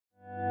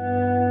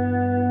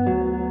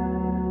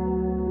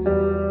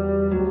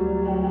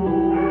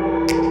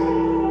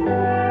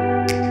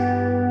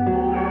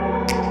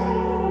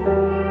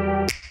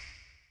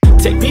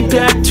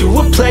back to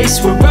a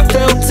place where I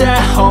felt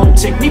at home.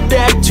 Take me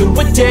back to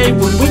a day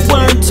when we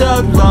weren't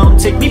alone.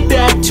 Take me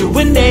back to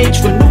an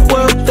age when the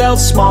world felt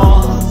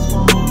small,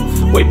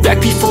 way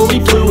back before we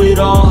blew it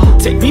all.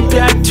 Take me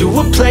back to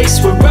a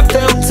place where I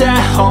felt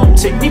at home.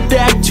 Take me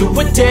back to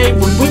a day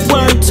when we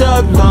weren't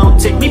alone.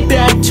 Take me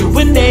back to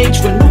an age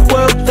when the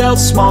world felt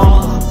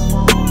small,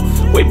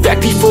 way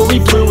back before we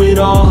blew it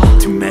all.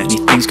 Too many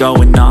things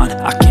going on,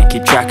 I can't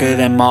keep track of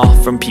them all.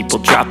 From people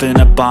dropping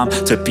a bomb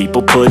to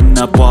people putting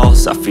up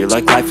walls. I feel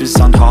like life is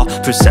on hold,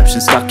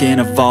 perception stuck in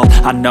a vault.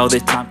 I know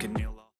that time can